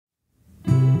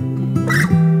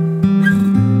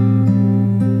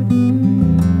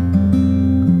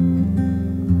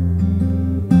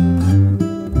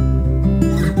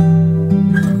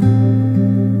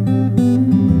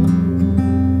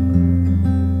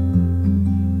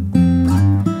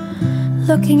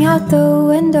looking out the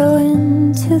window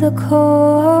into the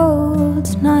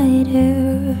cold night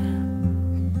air.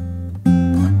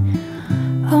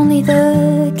 Only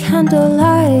the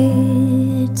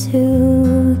candlelight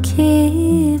to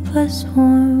keep us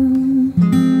warm.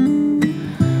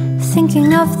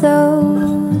 Thinking of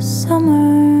those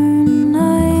summer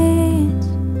nights,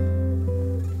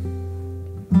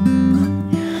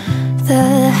 the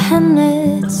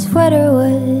hand-knit sweater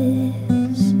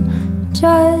was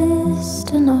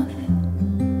just enough.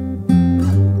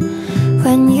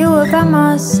 When you were by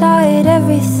my side,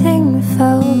 everything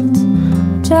felt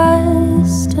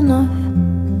just enough.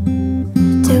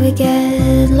 Do we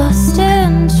get lost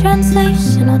in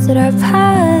translation, or did our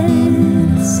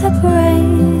paths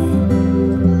separate?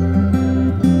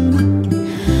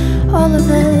 All of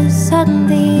a sudden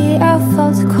the air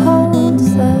felt cold,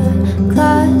 the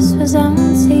glass was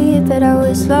empty, but I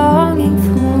was longing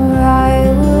for more.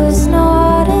 I was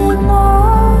not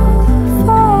enough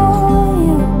for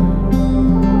you.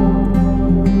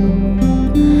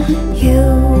 You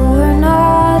were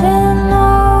not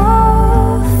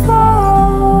enough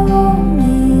for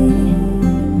me.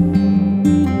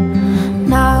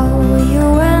 Now you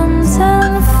went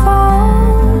and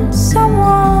found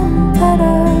someone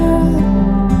better.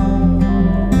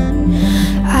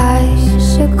 I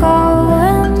should go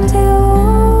and do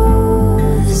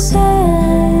the same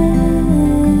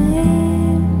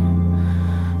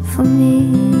for me.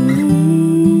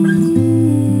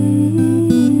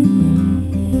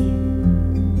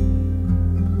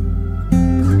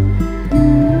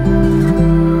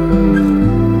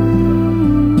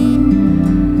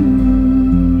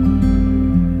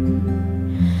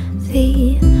 The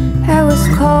air was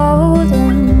cold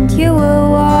and you were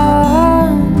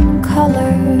warm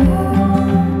color.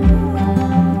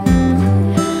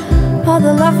 All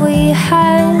the love we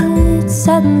had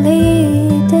suddenly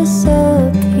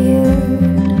disappeared.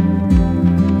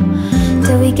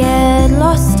 Did we get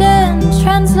lost in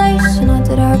translation, or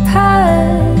did our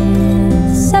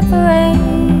paths separate?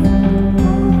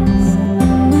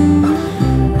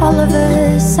 All of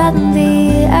a sudden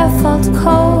the air felt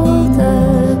cold,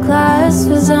 the glass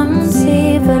was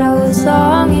empty, but I was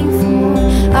lost.